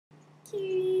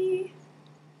Cutie.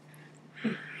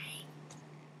 Hi.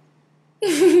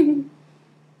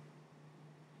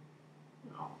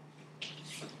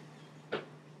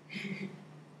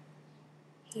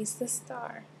 He's the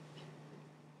star.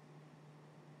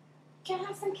 Can I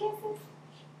have some kisses?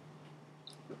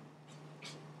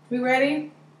 We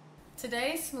ready?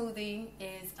 Today's smoothie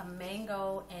is a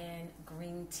mango and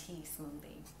green tea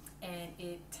smoothie, and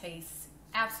it tastes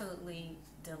absolutely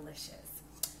delicious.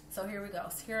 So here we go.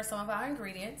 So here are some of our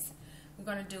ingredients. We're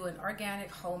going to do an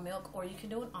organic whole milk, or you can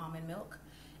do an almond milk.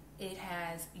 It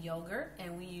has yogurt,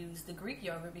 and we use the Greek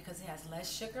yogurt because it has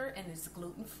less sugar and it's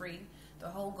gluten-free. The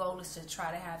whole goal is to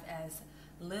try to have as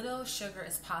little sugar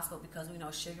as possible because we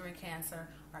know sugar and cancer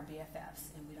are BFFs,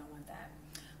 and we don't want that.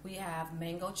 We have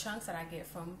mango chunks that I get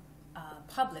from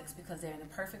Publix because they're in the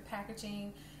perfect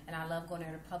packaging, and I love going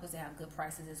there to Publix. They have good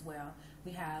prices as well.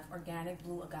 We have organic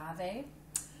blue agave,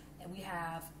 and we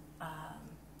have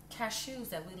cashews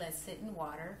that we let sit in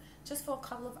water just for a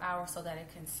couple of hours so that it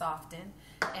can soften,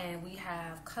 and we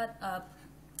have cut up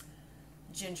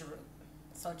ginger root.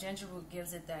 So ginger root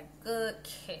gives it that good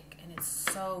kick, and it's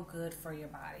so good for your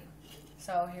body.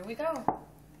 So here we go.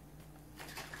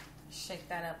 Shake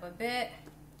that up a bit.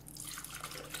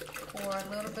 Pour a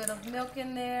little bit of milk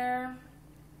in there,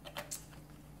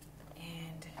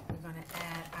 and we're going to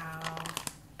add our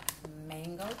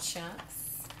mango chunks.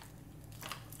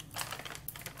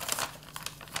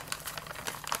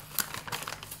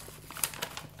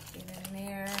 Get in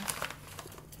there.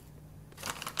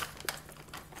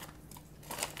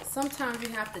 Sometimes you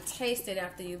have to taste it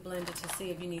after you blend it to see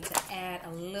if you need to add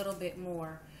a little bit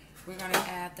more. We're going to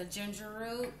add the ginger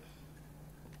root.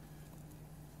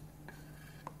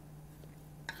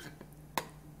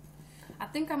 I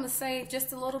think I'm going to save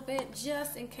just a little bit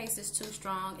just in case it's too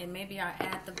strong, and maybe I'll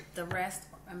add the rest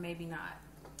or maybe not.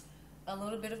 A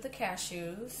little bit of the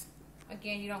cashews.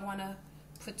 Again, you don't want to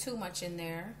put too much in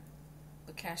there.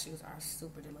 The cashews are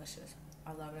super delicious.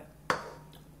 I love it.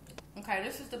 Okay,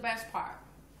 this is the best part.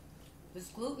 This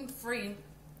gluten-free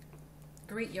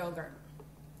Greek yogurt.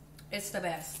 It's the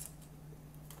best.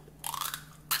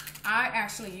 I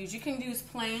actually use, you can use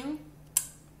plain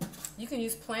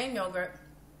yogurt,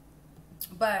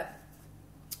 but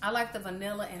I like the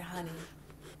vanilla and honey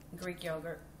Greek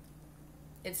yogurt.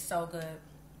 It's so good.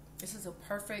 This is a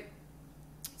perfect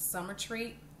summer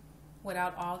treat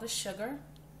without all the sugar.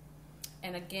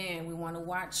 And again, we want to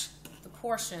watch the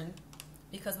portion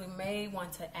because we may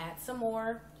want to add some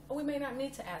more, or we may not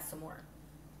need to add some more.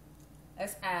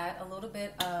 Let's add a little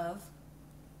bit of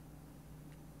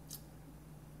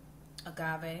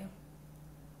agave,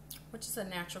 which is a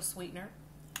natural sweetener.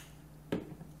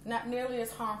 Not nearly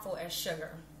as harmful as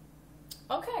sugar.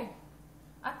 Okay,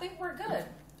 I think we're good.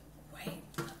 Wait,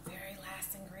 the very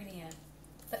last ingredient,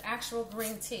 the actual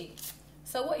green tea.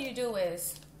 So what you do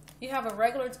is, you have a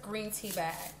regular green tea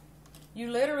bag. You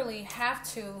literally have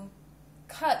to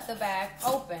cut the bag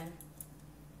open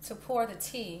to pour the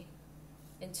tea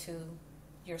into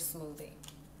your smoothie.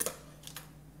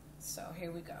 So here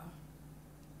we go.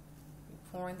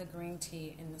 We're pouring the green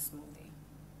tea in the smoothie.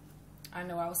 I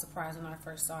know I was surprised when I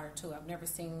first saw it too. I've never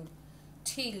seen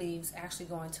tea leaves actually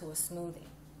go into a smoothie.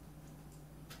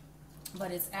 But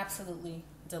it's absolutely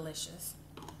delicious.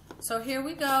 So here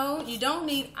we go. You don't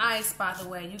need ice, by the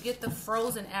way. You get the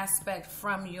frozen aspect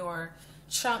from your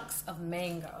chunks of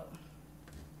mango.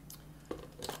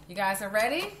 You guys are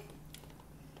ready?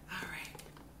 All right.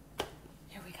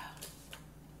 Here we go.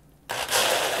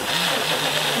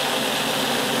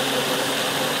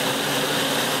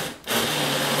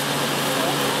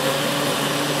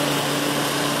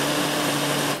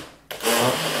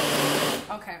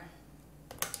 Okay.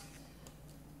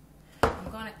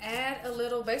 I'm going to add a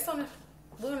little, based on,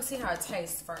 we're going to see how it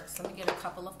tastes first. Let me get a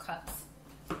couple of cups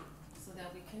so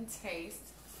that we can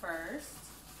taste first.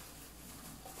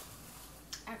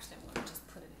 Actually, I'm going to just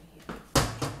put it in here.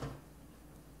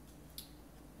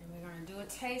 And we're going to do a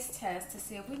taste test to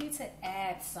see if we need to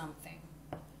add something.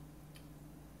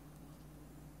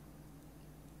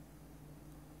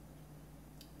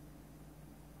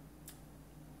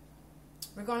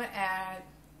 We're going to add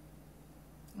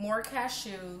more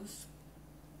cashews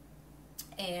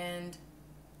and,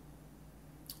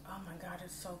 oh my God,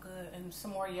 it's so good, and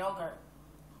some more yogurt.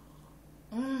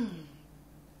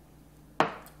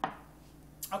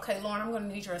 Okay, Lauren, I'm going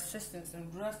to need your assistance in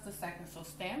just a second, so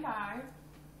stand by.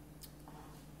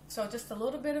 So just a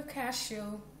little bit of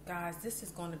cashew. Guys, this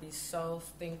is going to be so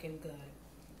stinking good.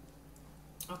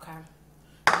 Okay,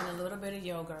 and a little bit of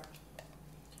yogurt.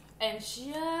 And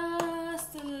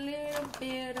just a little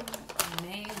bit of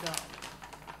mango.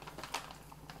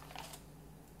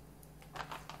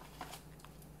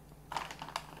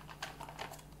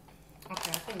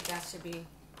 that should be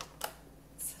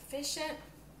sufficient.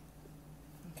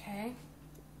 Okay.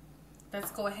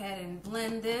 Let's go ahead and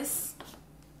blend this.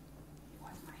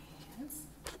 Wash my hands.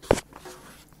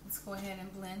 Let's go ahead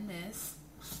and blend this.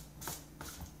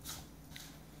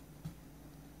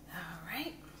 All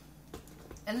right.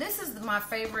 And this is my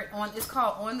favorite it's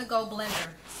called On The Go Blender.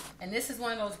 And this is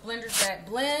one of those blenders that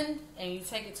blend and you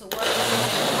take it to work. That's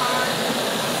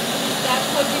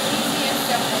what you easy and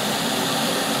simple.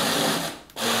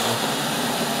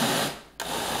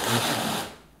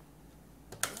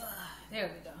 There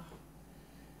we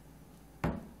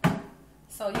go.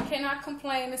 So you cannot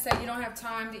complain and say you don't have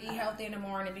time to eat healthy in the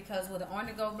morning, because with an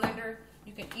on-the-go blender,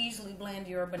 you can easily blend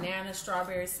your banana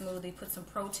strawberry smoothie, put some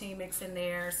protein mix in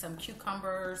there, some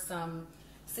cucumbers, some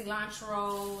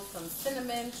cilantro, some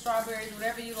cinnamon, strawberries,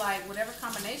 whatever you like, whatever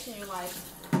combination you like.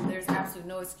 There's absolutely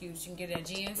no excuse. You can get it at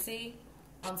GNC,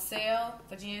 on sale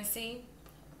for GNC,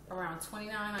 around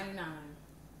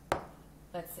 $29.99.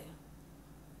 Let's see.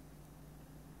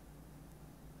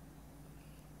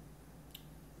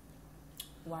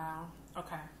 Wow.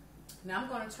 Okay. Now I'm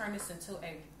going to turn this into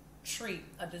a treat,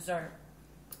 a dessert.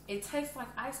 It tastes like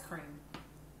ice cream.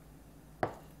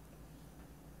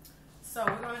 So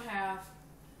we're going to have,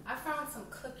 I found some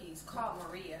cookies called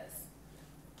Maria's,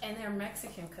 and they're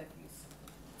Mexican cookies.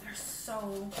 They're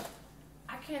so,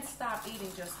 I can't stop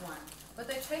eating just one. But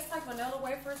they taste like vanilla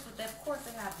wafers, but of course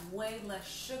they have way less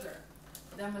sugar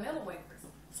than vanilla wafers.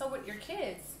 So with your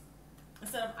kids,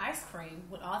 instead of ice cream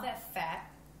with all that fat,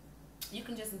 you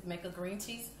can just make a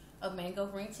mango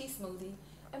green tea smoothie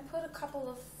and put a couple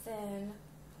of thin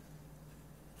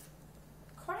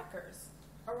crackers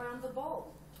around the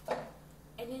bowl.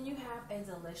 And then you have a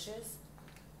delicious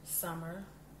summer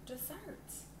dessert.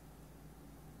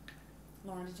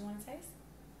 Lauren, did you want to taste?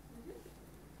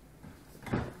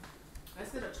 Mm-hmm.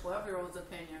 Let's get a 12-year-old's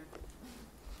opinion.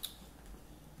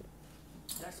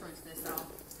 Let's rinse this out.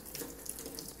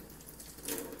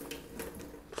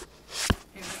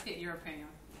 Here, let's get your opinion.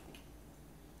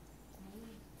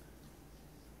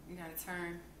 You gotta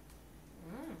turn.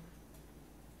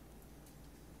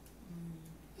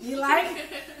 You like it?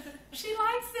 She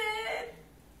likes it.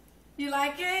 You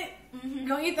like it? Mm-hmm.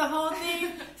 Gonna eat the whole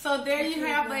thing? So there you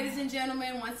have, ladies and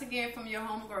gentlemen, once again from your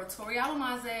homegirl, TORI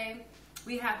ALAMAZE.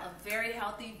 We have a very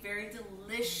healthy, very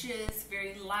delicious,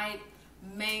 very light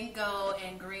mango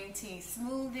and green tea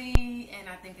smoothie. And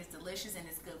I think it's delicious and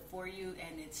it's good for you.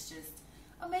 And it's just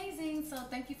amazing. So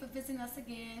thank you for visiting us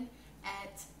again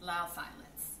at Loud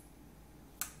Silence.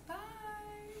 Bye.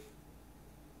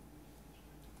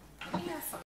 Let me have some.